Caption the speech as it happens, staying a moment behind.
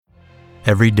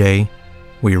Every day,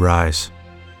 we rise,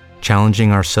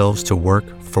 challenging ourselves to work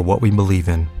for what we believe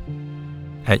in.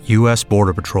 At U.S.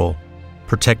 Border Patrol,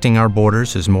 protecting our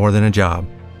borders is more than a job.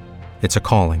 It's a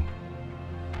calling.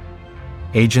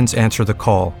 Agents answer the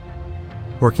call,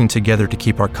 working together to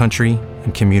keep our country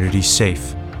and communities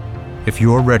safe. If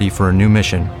you're ready for a new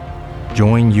mission,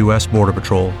 join U.S. Border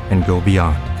Patrol and go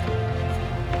beyond.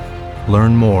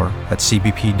 Learn more at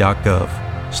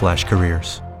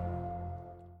cbp.gov/careers.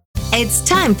 It's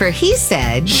time for He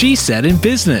Said, She Said in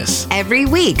Business. Every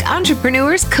week,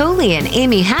 entrepreneurs Coley and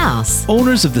Amy House,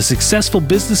 owners of the successful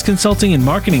business consulting and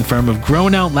marketing firm of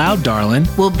Growin Out Loud Darlin,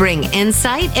 will bring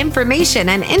insight, information,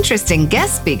 and interesting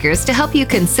guest speakers to help you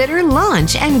consider,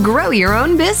 launch, and grow your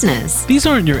own business. These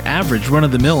aren't your average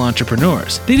run-of-the-mill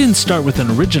entrepreneurs. They didn't start with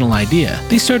an original idea.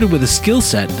 They started with a skill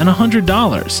set and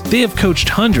 $100. They have coached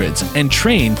hundreds and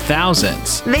trained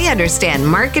thousands. They understand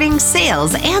marketing,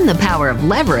 sales, and the power of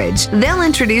leverage. They'll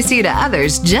introduce you to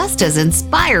others just as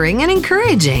inspiring and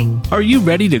encouraging. Are you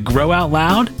ready to grow out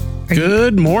loud?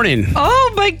 Good morning.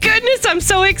 Oh my goodness, I'm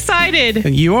so excited.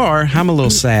 You are? I'm a little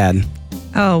sad.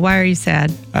 Oh, why are you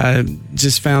sad? I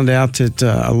just found out that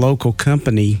a local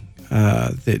company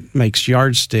that makes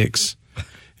yardsticks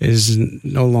is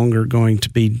no longer going to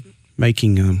be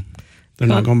making them. They're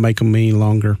not going to make them any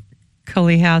longer.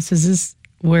 Coley House, is this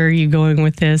where are you going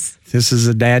with this? This is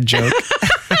a dad joke.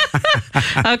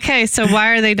 Okay, so why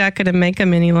are they not going to make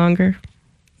them any longer?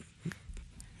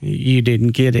 You didn't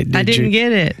get it, did you? I didn't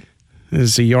get it.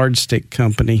 It's a yardstick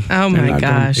company. Oh, my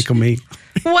gosh.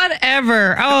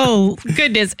 Whatever. Oh,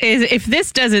 goodness. If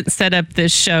this doesn't set up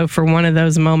this show for one of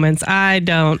those moments, I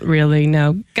don't really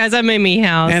know. Guys, I'm Amy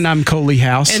House. And I'm Coley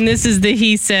House. And this is the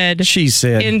He Said, She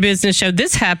Said in Business show.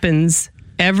 This happens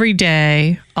every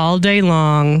day, all day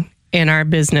long in our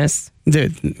business.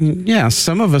 Yeah,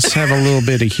 some of us have a little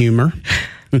bit of humor.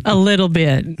 A little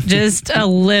bit. Just a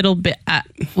little bit.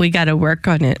 We got to work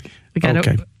on it. We got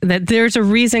to. That there's a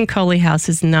reason Coley House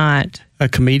is not a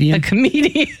comedian. A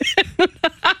comedian.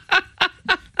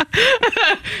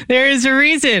 There is a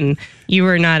reason you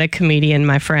are not a comedian,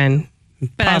 my friend.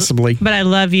 But possibly. But I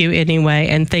love you anyway,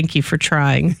 and thank you for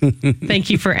trying. Thank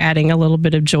you for adding a little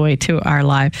bit of joy to our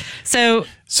life. So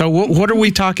what are we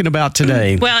talking about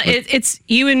today? Well, it's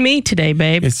you and me today,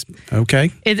 babe. It's okay.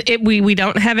 We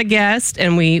don't have a guest,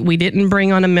 and we didn't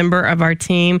bring on a member of our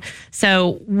team.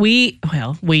 So we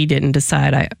didn't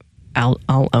decide. I'll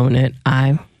own it.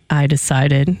 I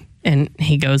decided. And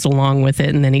he goes along with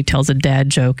it, and then he tells a dad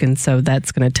joke, and so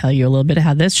that's going to tell you a little bit of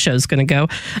how this show's going to go.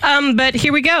 But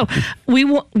here we go.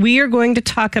 We are going to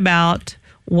talk about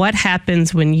what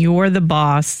happens when you're the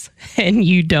boss and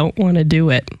you don't want to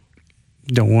do it.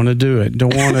 Don't want to do it.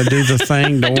 Don't want to do the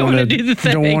thing. Don't want to do the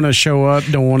thing. Don't want to show up.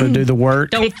 Don't want to do the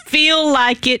work. Don't feel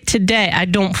like it today. I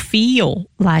don't feel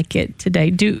like it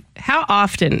today. How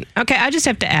often? Okay, I just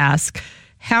have to ask.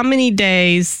 How many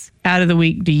days out of the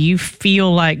week do you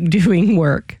feel like doing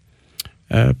work?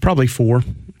 Probably 4.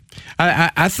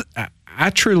 I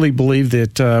truly believe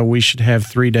that we should have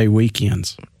 3-day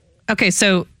weekends. Okay,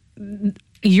 so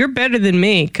you're better than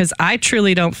me because I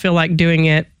truly don't feel like doing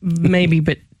it maybe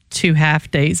but 2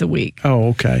 half days a week. Oh,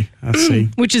 okay. I see.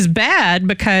 Which is bad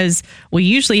because we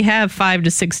usually have 5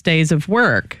 to 6 days of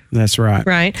work. That's right.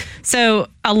 Right? So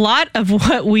a lot of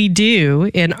what we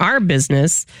do in our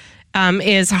business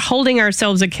is holding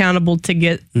ourselves accountable to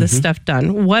get the stuff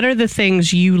done. What are the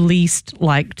things you least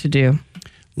like to do?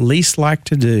 Least like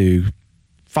to do?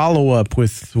 Follow up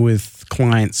with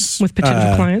clients. With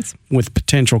potential clients? With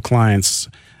potential clients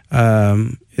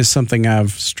is something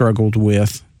I've struggled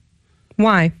with.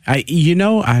 Why?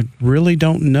 I really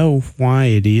don't know why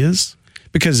it is.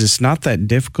 Because it's not that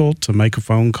difficult to make a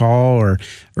phone call or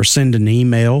send an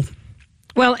email.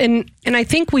 Well, and I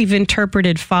think we've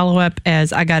interpreted follow-up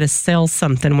as I got to sell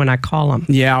something when I call them.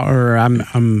 Yeah, or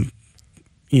I'm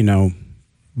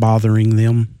bothering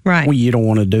them. Right. Well, you don't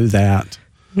want to do that.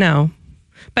 No.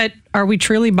 But are we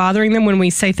truly bothering them when we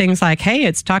say things like, hey,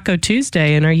 it's Taco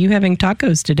Tuesday, and are you having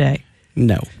tacos today?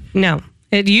 No. No.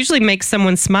 It usually makes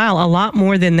someone smile a lot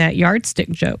more than that yardstick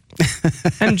joke.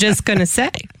 I'm just going to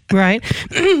say, right?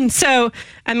 So,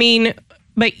 I mean...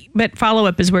 But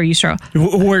follow-up is where you struggle.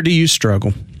 Where do you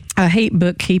struggle? I hate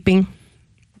bookkeeping.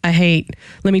 Let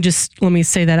me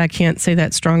say that. I can't say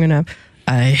that strong enough.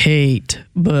 I hate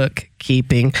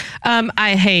bookkeeping.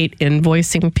 I hate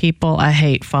invoicing people. I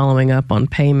hate following up on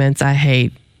payments. I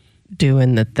hate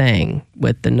doing the thing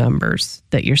with the numbers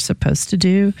that you're supposed to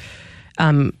do.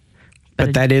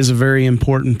 But that is a very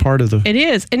important part of the business. It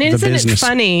is. And isn't it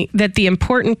funny that the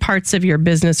important parts of your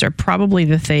business are probably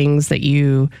the things that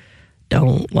you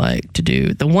don't like to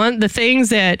do. The things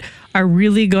that are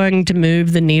really going to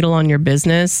move the needle on your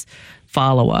business: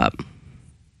 follow up,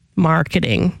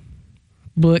 marketing,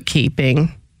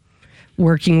 bookkeeping,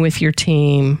 working with your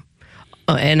team.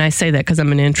 And I say that because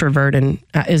I'm an introvert, and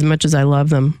as much as I love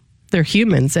them, they're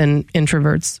humans, and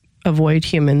introverts avoid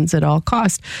humans at all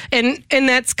costs. And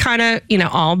that's kind of,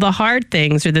 all the hard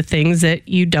things are the things that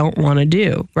you don't want to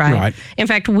do, right? In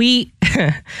fact,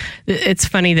 it's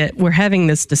funny that we're having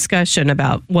this discussion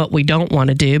about what we don't want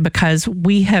to do, because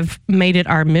we have made it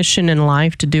our mission in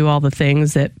life to do all the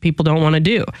things that people don't want to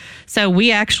do. So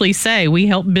we actually say we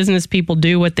help business people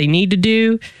do what they need to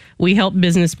do. We help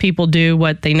business people do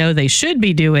what they know they should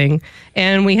be doing,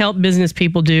 and we help business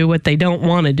people do what they don't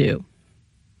want to do.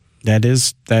 That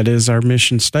is our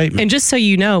mission statement. And just so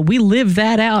you know, we live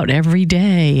that out every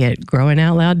day at Growin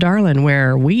Out Loud Darlin,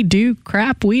 where we do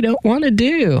crap we don't want to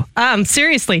do.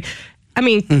 Seriously. I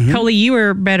mean, Coley, you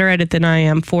are better at it than I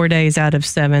am. 4 days out of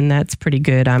 7, that's pretty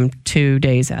good. I'm 2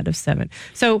 days out of 7.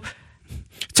 So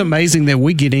it's amazing that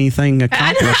we get anything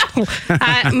accomplished.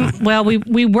 Well,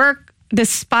 we work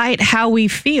despite how we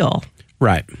feel.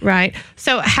 Right.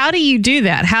 So how do you do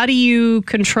that? How do you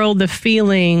control the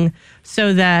feeling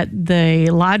so that the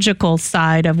logical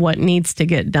side of what needs to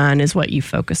get done is what you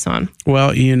focus on? Well,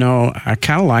 I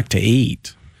kind of like to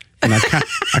eat, and I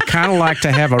kind of like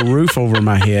to have a roof over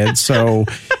my head. So,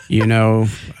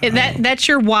 that's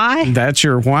your why? That's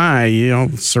your why,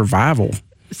 survival.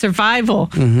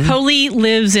 Coley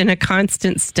lives in a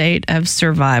constant state of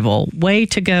survival. Way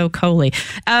to go, Coley.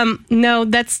 No,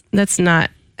 that's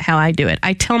not how I do it.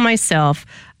 I tell myself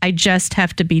I just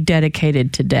have to be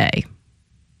dedicated today.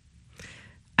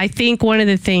 I think one of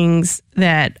the things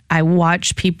that I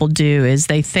watch people do is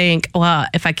they think, well,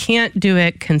 if I can't do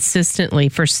it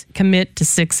consistently commit to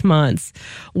 6 months,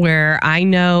 where I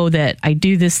know that I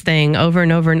do this thing over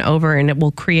and over and over and it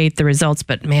will create the results,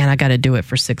 but man, I got to do it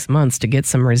for 6 months to get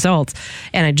some results.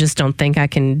 And I just don't think I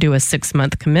can do a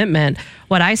 6-month commitment.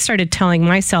 What I started telling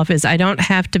myself is I don't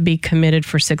have to be committed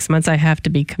for 6 months. I have to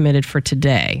be committed for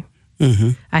today.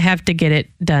 I have to get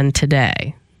it done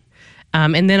today.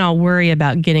 And then I'll worry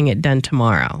about getting it done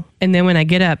tomorrow. And then when I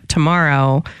get up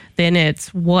tomorrow, then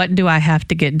it's, what do I have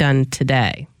to get done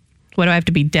today? What do I have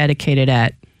to be dedicated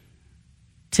at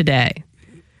today?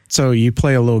 So you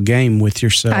play a little game with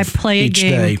yourself I play each a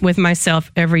game day. with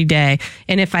myself every day.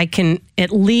 And if I can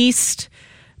at least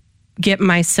get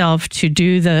myself to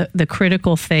do the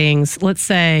critical things, let's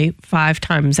say 5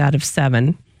 times out of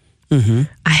 7, I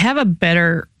have a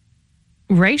better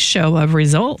ratio of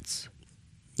results.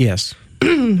 Yes.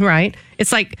 Right?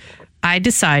 It's like I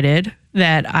decided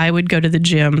that I would go to the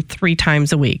gym 3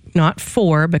 times a week, not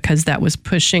 4, because that was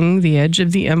pushing the edge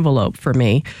of the envelope for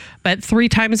me. But 3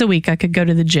 times a week I could go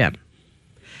to the gym.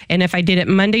 And if I did it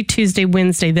Monday, Tuesday,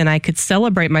 Wednesday, then I could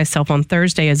celebrate myself on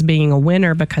Thursday as being a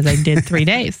winner because I did 3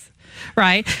 days.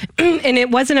 Right? And it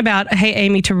wasn't about, hey,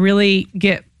 Amy, to really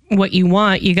get what you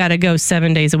want, you got to go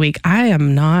 7 days a week. I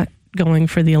am not going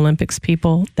for the Olympics,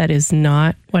 people. That is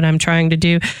not what I'm trying to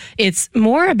do. It's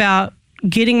more about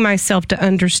getting myself to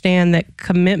understand that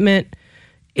commitment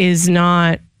is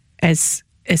not as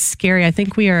scary. I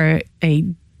think we are a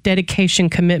dedication,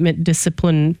 commitment,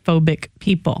 discipline phobic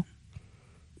people.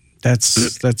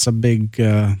 That's a big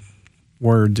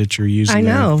word that you're using. I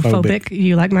know, phobic.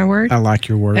 You like my word? I like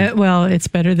your word. Well, it's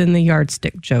better than the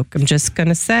yardstick joke. I'm just going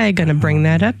to bring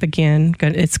that up again.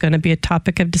 It's going to be a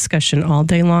topic of discussion all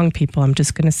day long, people. I'm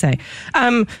just going to say.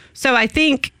 So I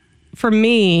think for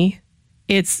me,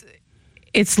 it's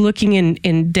looking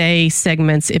in day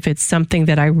segments if it's something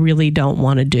that I really don't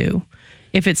want to do.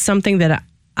 If it's something that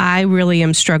I really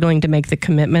am struggling to make the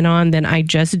commitment on, then I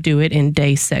just do it in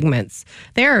day segments.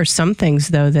 There are some things,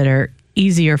 though, that are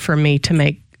easier for me to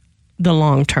make the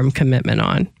long-term commitment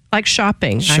on, like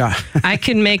shopping. I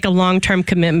can make a long-term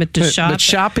commitment to shop. But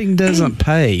shopping doesn't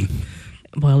pay.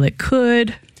 Well, it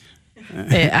could.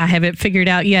 I haven't figured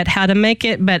out yet how to make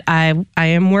it, but I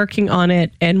am working on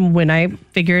it. And when I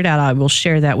figure it out, I will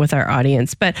share that with our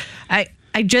audience. But I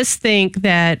just think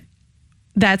that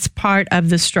that's part of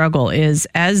the struggle is,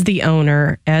 as the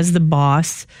owner, as the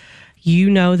boss,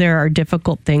 there are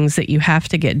difficult things that you have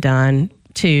to get done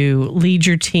to lead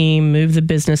your team, move the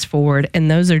business forward. And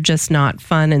those are just not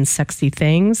fun and sexy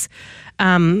things.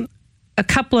 A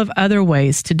couple of other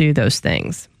ways to do those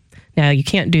things. Now, you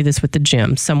can't do this with the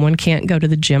gym. Someone can't go to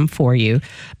the gym for you,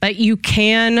 but you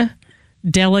can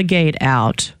delegate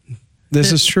out.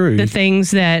 This is true. The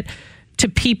things that to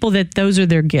people that those are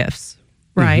their gifts.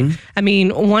 Right. I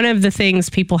mean, one of the things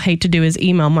people hate to do is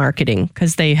email marketing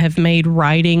because they have made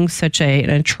writing such an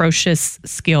atrocious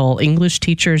skill. English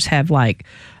teachers have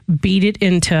beat it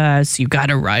into us. You got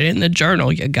to write it in the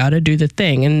journal. You got to do the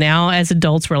thing. And now as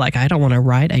adults, we're like, I don't want to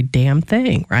write a damn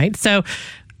thing, right? So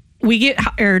we get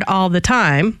hired all the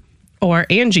time, or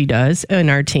Angie does in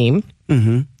our team,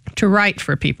 to write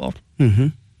for people,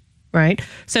 right?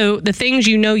 So the things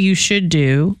you should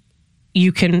do,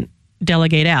 you can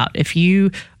delegate out. If you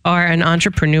are an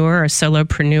entrepreneur or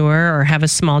solopreneur or have a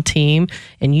small team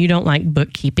and you don't like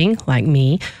bookkeeping like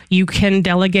me, you can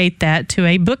delegate that to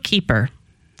a bookkeeper,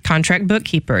 contract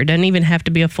bookkeeper. It doesn't even have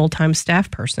to be a full-time staff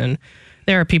person.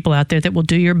 There are people out there that will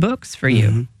do your books for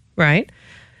you, right?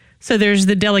 So there's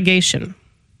the delegation.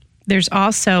 There's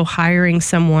also hiring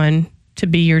someone to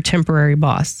be your temporary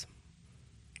boss.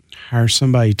 Hire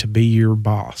somebody to be your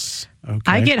boss. Okay.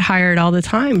 I get hired all the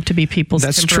time to be people's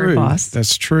temporary boss.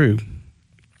 That's true.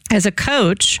 As a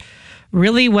coach,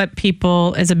 really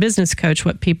as a business coach,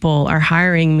 what people are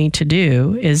hiring me to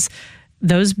do is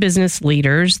those business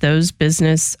leaders, those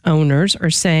business owners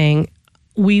are saying,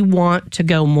 we want to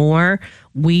go more.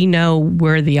 We know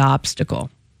we're the obstacle.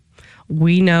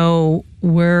 We know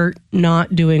we're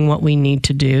not doing what we need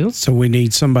to do. So we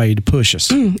need somebody to push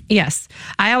us. Yes.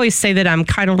 I always say that I'm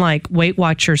kind of like Weight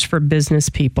Watchers for business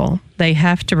people. They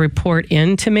have to report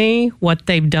in to me what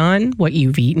they've done, what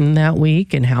you've eaten that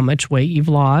week, and how much weight you've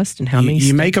lost, and how many.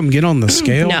 You make them get on the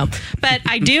scale? No. But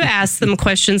I do ask them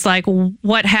questions like,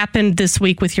 what happened this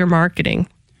week with your marketing?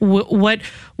 What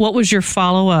was your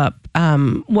follow-up?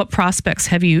 What prospects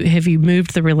have you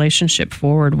moved the relationship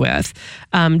forward with?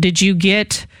 Did you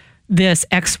get this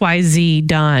XYZ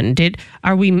done?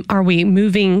 Are we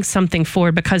moving something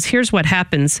forward? Because here's what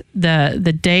happens: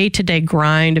 the day-to-day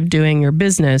grind of doing your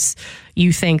business,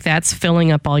 you think that's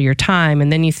filling up all your time,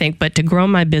 and then you think, but to grow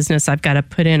my business, I've got to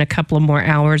put in a couple of more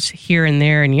hours here and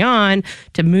there and yon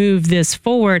to move this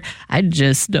forward. I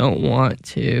just don't want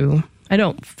to. I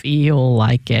don't feel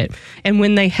like it. And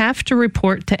when they have to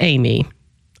report to Amy,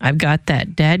 I've got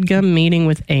that dadgum meeting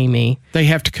with Amy. They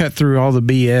have to cut through all the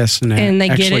BS and they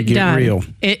actually get it done. Real.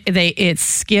 It's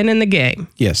skin in the game.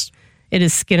 Yes. It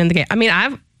is skin in the game. I mean,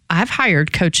 I've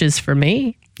hired coaches for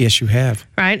me. Yes, you have.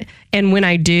 Right? And when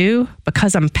I do,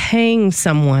 because I'm paying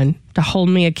someone to hold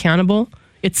me accountable,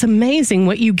 it's amazing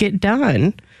what you get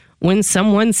done when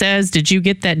someone says, did you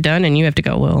get that done? And you have to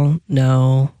go, well,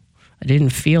 no. I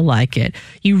didn't feel like it.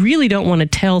 You really don't want to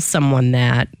tell someone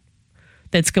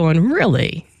that's going,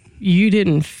 really, you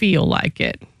didn't feel like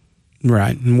it.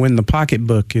 Right. And when the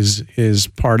pocketbook is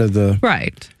part of the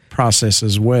process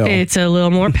as well. It's a little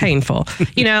more painful.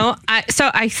 So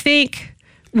I think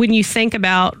when you think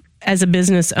about as a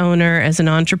business owner, as an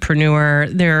entrepreneur,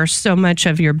 there are so much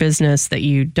of your business that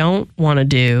you don't want to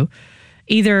do.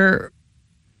 Either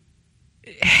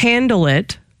handle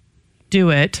it,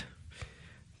 do it,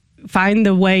 find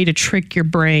the way to trick your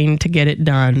brain to get it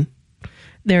done.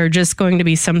 There are just going to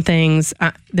be some things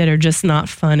that are just not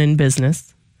fun in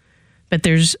business, but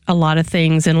there's a lot of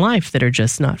things in life that are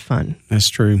just not fun. That's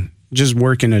true. Just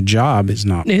working a job is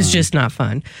not fun. It's just not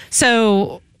fun.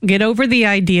 So get over the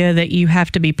idea that you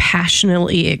have to be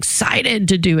passionately excited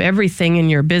to do everything in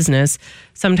your business.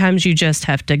 Sometimes you just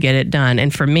have to get it done.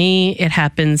 And for me, it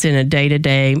happens in a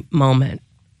day-to-day moment.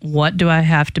 What do I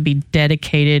have to be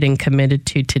dedicated and committed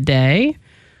to today?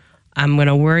 I'm going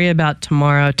to worry about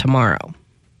tomorrow.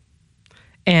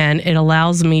 And it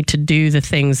allows me to do the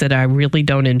things that I really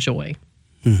don't enjoy,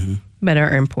 but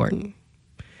are important.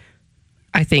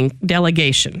 I think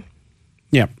delegation.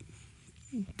 Yep.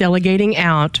 Delegating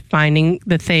out, finding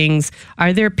the things.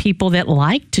 Are there people that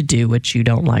like to do what you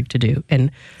don't like to do?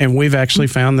 And we've actually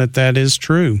found that is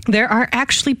true. There are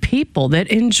actually people that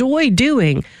enjoy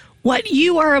doing what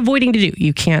you are avoiding to do.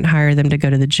 You can't hire them to go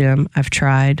to the gym. I've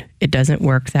tried. It doesn't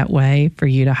work that way for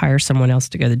you to hire someone else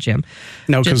to go to the gym.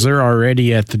 No, because they're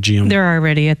already at the gym. They're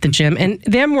already at the gym. And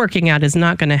them working out is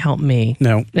not going to help me.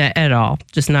 No. At all.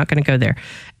 Just not going to go there.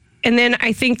 And then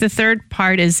I think the third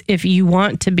part is if you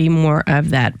want to be more of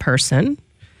that person,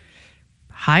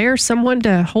 hire someone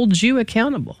to hold you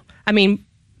accountable. I mean,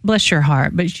 bless your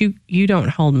heart, but you don't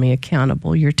hold me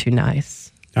accountable. You're too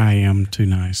nice. I am too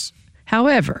nice.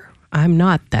 However, I'm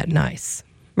not that nice,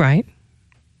 right?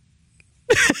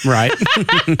 Right.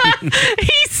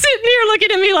 He's sitting here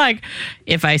looking at me like,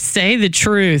 if I say the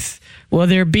truth, will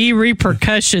there be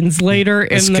repercussions later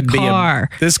in the car?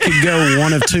 This could go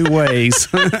one of two ways.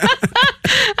 That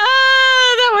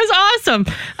was awesome.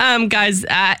 Guys,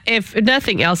 if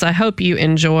nothing else, I hope you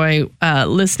enjoy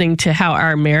listening to how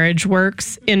our marriage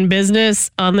works in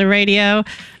business on the radio,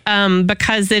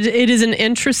 because it is an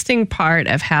interesting part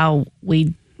of how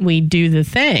we do the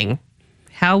thing.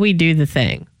 How we do the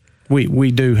thing.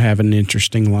 We do have an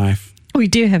interesting life. We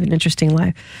do have an interesting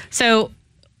life. So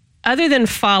other than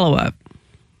follow-up,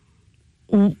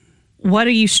 what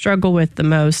do you struggle with the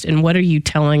most, and what are you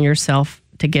telling yourself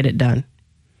to get it done?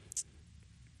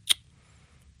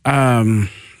 I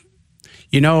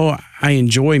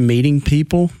enjoy meeting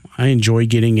people. I enjoy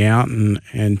getting out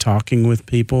and talking with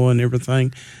people and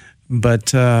everything.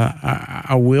 But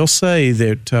I will say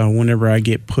that whenever I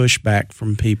get pushback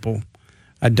from people,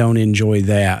 I don't enjoy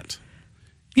that.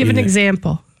 Give an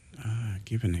example.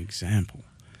 Give an example.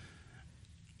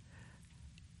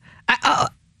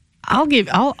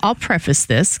 I'll preface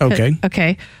this. Okay.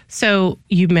 Okay. So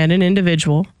you met an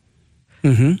individual.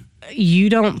 Mm-hmm. You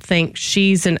don't think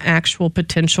she's an actual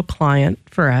potential client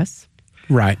for us.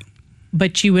 Right.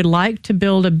 But you would like to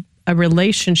build a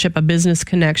relationship, a business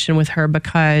connection with her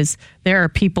because there are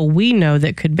people we know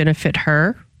that could benefit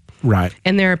her. Right.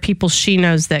 And there are people she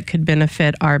knows that could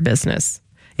benefit our business.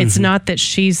 It's not that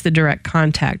she's the direct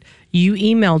contact. You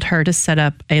emailed her to set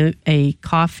up a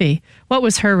coffee. What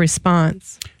was her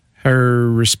response? Her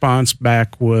response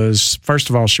back was, first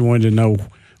of all, she wanted to know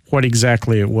what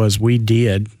exactly it was we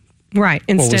did. Right.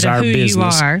 Instead of who you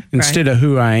are. Instead of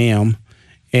who I am.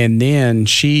 And then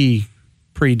she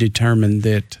predetermined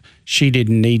that she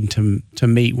didn't need to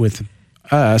meet with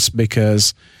us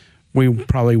because we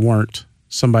probably weren't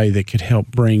somebody that could help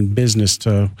bring business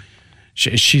to.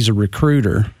 She's a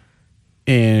recruiter,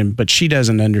 but she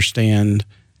doesn't understand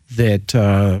that.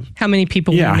 How many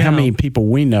people? Yeah, we know. how many people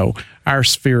we know? Our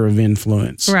sphere of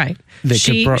influence. Right. That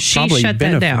she could probably shut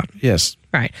benefit. that down. Yes.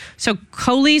 Right. So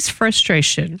Coley's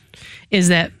frustration is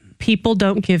that people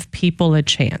don't give people a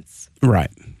chance.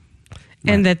 Right.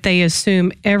 And that they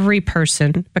assume every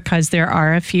person, because there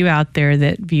are a few out there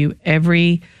that view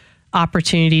every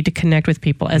opportunity to connect with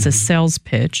people as a sales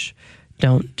pitch.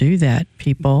 Don't do that,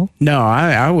 people. No,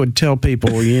 I would tell people,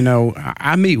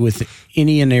 I meet with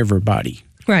any and everybody.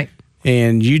 Right.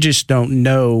 And you just don't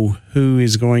know who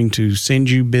is going to send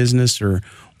you business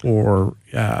or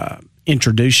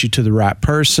introduce you to the right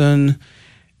person.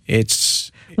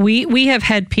 We have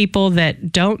had people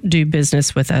that don't do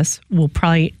business with us, will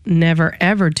probably never,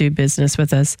 ever do business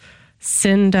with us,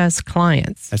 send us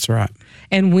clients. That's right.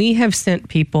 And we have sent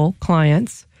people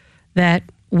clients that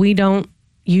we don't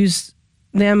use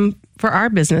them for our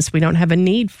business. We don't have a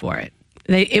need for it.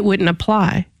 It wouldn't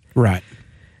apply. Right.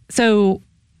 So,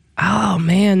 oh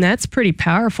man, that's pretty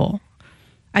powerful.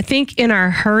 I think in our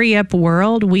hurry up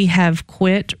world, we have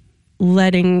quit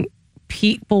letting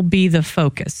people be the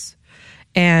focus.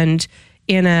 And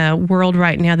in a world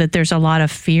right now that there's a lot of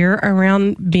fear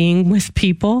around being with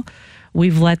people,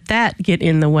 we've let that get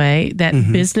in the way. That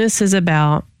business is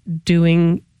about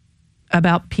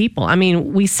people. I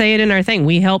mean, we say it in our thing.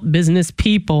 We help business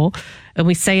people, and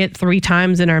we say it 3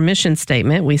 times in our mission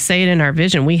statement. We say it in our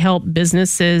vision. We help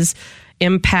businesses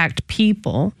impact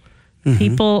people.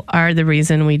 People are the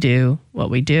reason we do what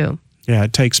we do. Yeah,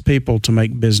 it takes people to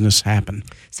make business happen.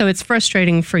 So it's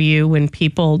frustrating for you when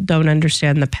people don't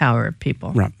understand the power of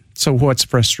people. Right. So what's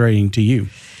frustrating to you?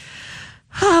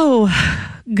 Oh,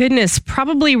 goodness.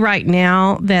 Probably right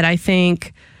now that I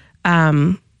think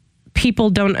people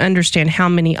don't understand how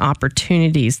many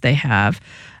opportunities they have.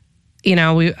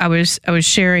 I was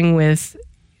sharing with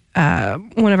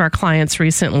one of our clients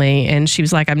recently, and she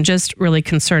was like, I'm just really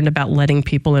concerned about letting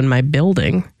people in my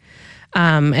building.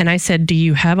 And I said, do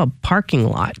you have a parking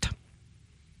lot?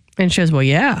 And she goes, well,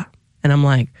 yeah. And I'm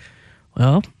like,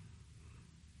 well,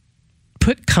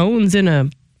 put cones in a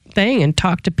thing and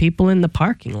talk to people in the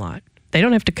parking lot. They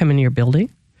don't have to come into your building.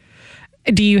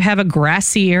 Do you have a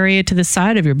grassy area to the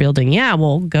side of your building? Yeah,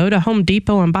 well, go to Home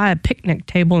Depot and buy a picnic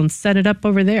table and set it up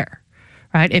over there,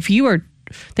 right?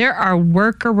 There are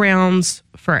workarounds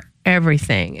for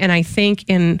everything. And I think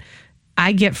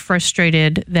I get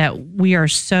frustrated that we are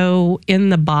so in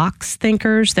the box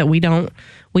thinkers that we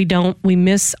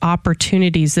miss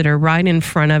opportunities that are right in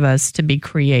front of us to be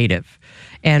creative.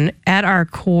 And at our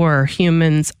core,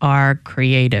 humans are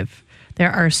creative.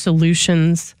 There are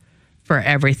solutions for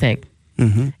everything.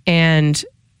 And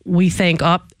we think,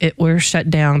 we're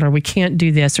shut down, or we can't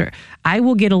do this. Or I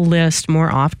will get a list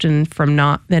more often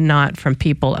than not from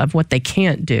people of what they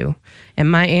can't do. And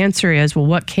my answer is, well,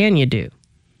 what can you do?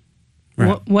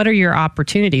 Right. What are your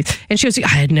opportunities? And she goes, I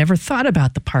had never thought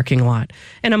about the parking lot.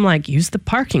 And I'm like, use the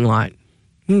parking lot.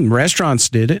 Restaurants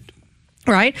did it.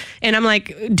 Right. And I'm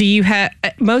like,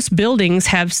 most buildings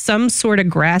have some sort of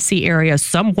grassy area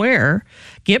somewhere.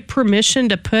 Get permission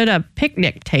to put a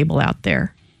picnic table out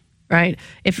there. Right.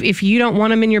 If you don't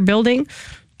want them in your building,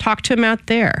 talk to them out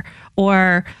there.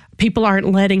 Or people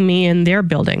aren't letting me in their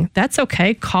building. That's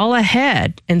okay. Call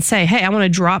ahead and say, hey, I want to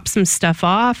drop some stuff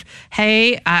off.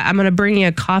 Hey, I'm going to bring you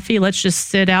a coffee. Let's just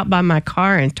sit out by my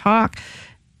car and talk.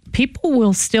 People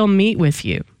will still meet with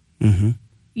you. Mm-hmm.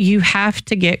 You have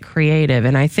to get creative.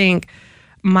 And I think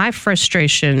my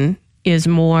frustration is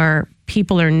more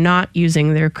people are not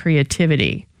using their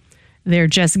creativity. They're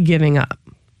just giving up.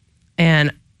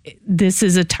 And this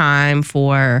is a time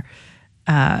for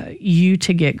you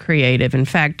to get creative. In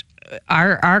fact,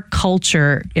 our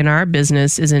culture in our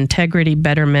business is integrity,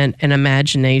 betterment, and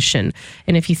imagination.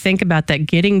 And if you think about that,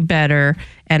 getting better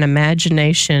and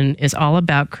imagination is all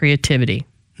about creativity.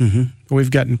 Mm-hmm.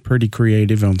 We've gotten pretty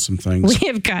creative on some things. We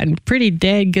have gotten pretty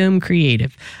dadgum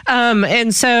creative.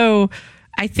 And so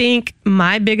I think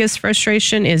my biggest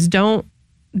frustration is don't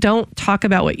talk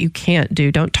about what you can't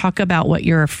do. Don't talk about what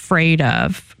you're afraid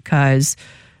of, because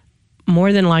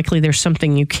more than likely there's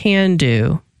something you can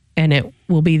do, and it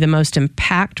will be the most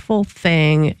impactful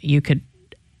thing you could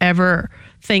ever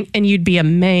think. And you'd be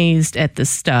amazed at the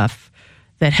stuff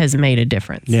that has made a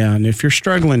difference. Yeah, and if you're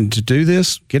struggling to do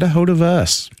this, get a hold of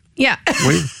us. Yeah.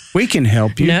 We can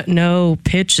help you. No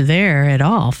pitch there at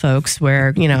all, folks,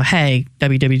 where, hey,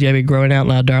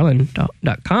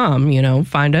 www.growinoutlouddarlin.com,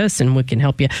 find us and we can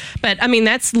help you. But I mean,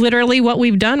 that's literally what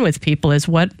we've done with people is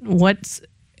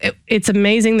it's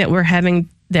amazing that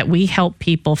we help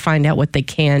people find out what they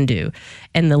can do.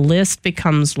 And the list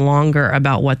becomes longer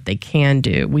about what they can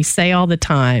do. We say all the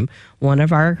time, one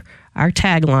of our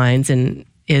taglines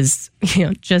is,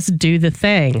 just do the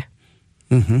thing.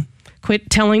 Mm-hmm.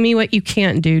 Quit telling me what you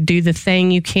can't do. Do the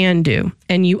thing you can do.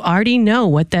 And you already know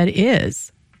what that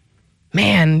is.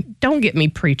 Man, don't get me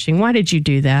preaching. Why did you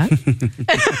do that?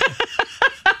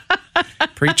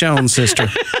 Preach on, sister.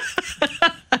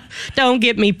 Don't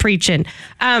get me preaching.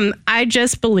 I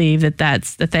just believe that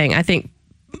that's the thing. I think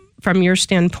from your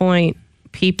standpoint,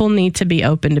 people need to be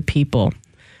open to people.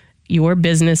 Your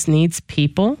business needs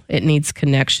people. It needs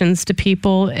connections to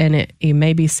people, and you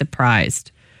may be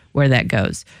surprised where that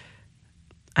goes.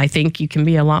 I think you can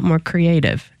be a lot more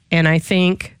creative. And I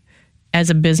think as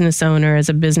a business owner, as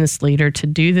a business leader, to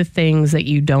do the things that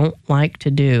you don't like to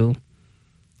do,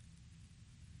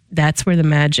 that's where the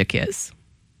magic is.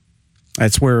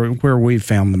 That's where we've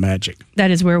found the magic.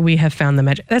 That is where we have found the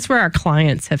magic. That's where our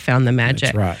clients have found the magic.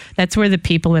 That's right. That's where the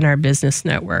people in our business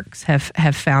networks have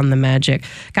found the magic.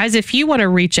 Guys, if you want to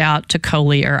reach out to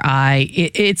Coley or I,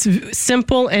 it's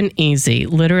simple and easy.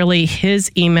 Literally,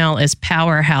 his email is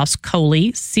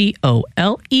powerhousecoley,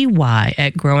 Coley,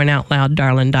 at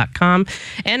growinoutlouddarlin.com.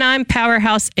 And I'm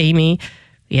Powerhouse Amy.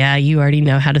 Yeah, you already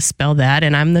know how to spell that.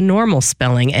 And I'm the normal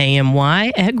spelling,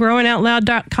 AMY, at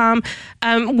growinoutloud.com.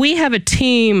 We have a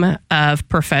team of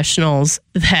professionals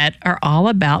that are all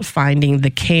about finding the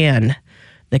can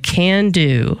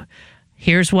do.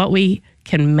 Here's what we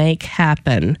can make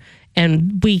happen.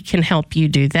 And we can help you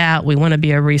do that. We want to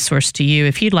be a resource to you.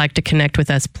 If you'd like to connect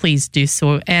with us, please do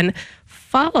so. And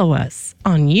follow us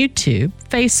on YouTube,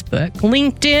 Facebook,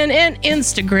 LinkedIn, and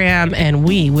Instagram. And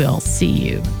we will see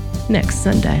you next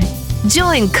Sunday.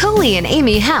 Join Coley and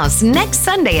Amy House next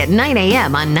Sunday at 9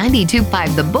 a.m. on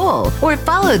 92.5 The Bull, or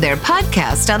follow their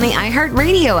podcast on the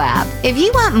iHeartRadio app. If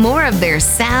you want more of their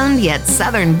sound yet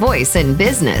southern voice in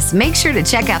business, make sure to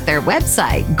check out their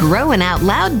website,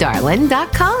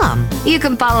 growinoutlouddarlin.com. You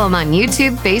can follow them on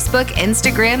YouTube, Facebook,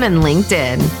 Instagram, and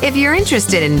LinkedIn. If you're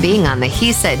interested in being on the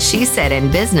He Said, She Said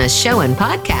in Business show and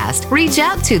podcast, reach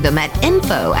out to them at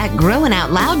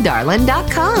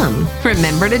info@growinoutlouddarlin.com.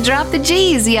 Remember to drop the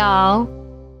G's, y'all.